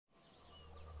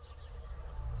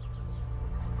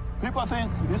People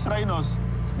think these rhinos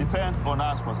depend on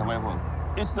us for survival.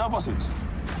 It's the opposite.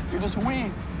 It is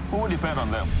we who depend on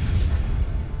them.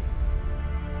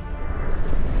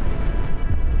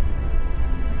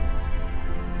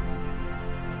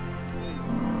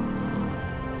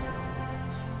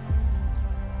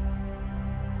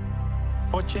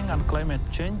 Poaching and climate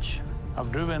change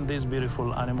have driven these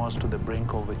beautiful animals to the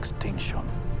brink of extinction.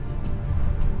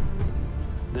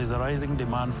 There's a rising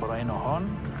demand for rhino horn.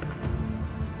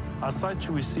 As such,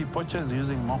 we see poachers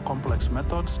using more complex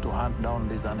methods to hunt down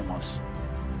these animals.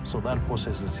 So that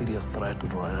poses a serious threat to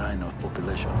the rhino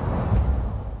population.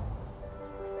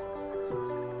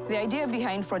 The idea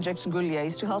behind Project Gulia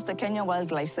is to help the Kenya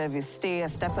Wildlife Service stay a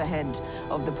step ahead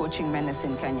of the poaching menace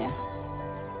in Kenya.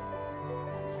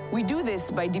 We do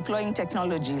this by deploying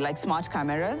technology like smart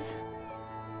cameras,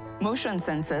 motion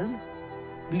sensors,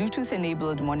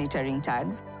 Bluetooth-enabled monitoring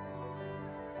tags,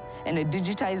 and a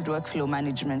digitized workflow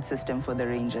management system for the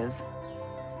rangers.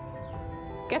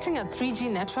 Getting a 3G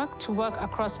network to work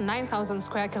across 9,000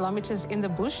 square kilometers in the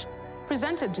bush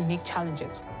presented unique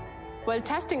challenges. While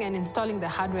testing and installing the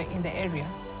hardware in the area,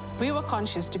 we were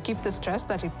conscious to keep the stress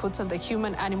that it puts on the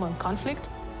human-animal conflict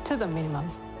to the minimum.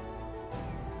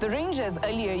 The rangers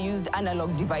earlier used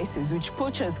analog devices which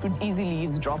poachers could easily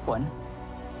eavesdrop on.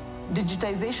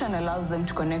 Digitization allows them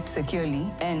to connect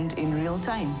securely and in real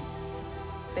time.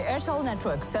 The Airtel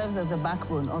network serves as a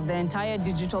backbone of the entire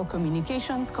digital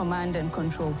communications, command and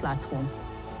control platform.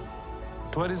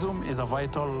 Tourism is a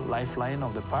vital lifeline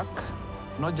of the park,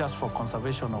 not just for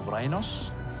conservation of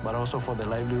rhinos, but also for the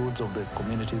livelihoods of the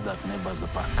community that neighbors the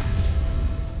park.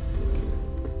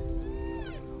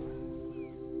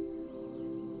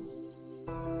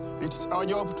 It's our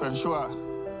job to ensure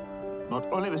not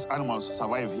only these animals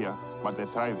survive here, but they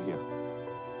thrive here.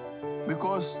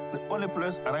 Because the only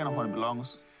place a rhino horn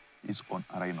belongs is on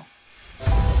a rhino.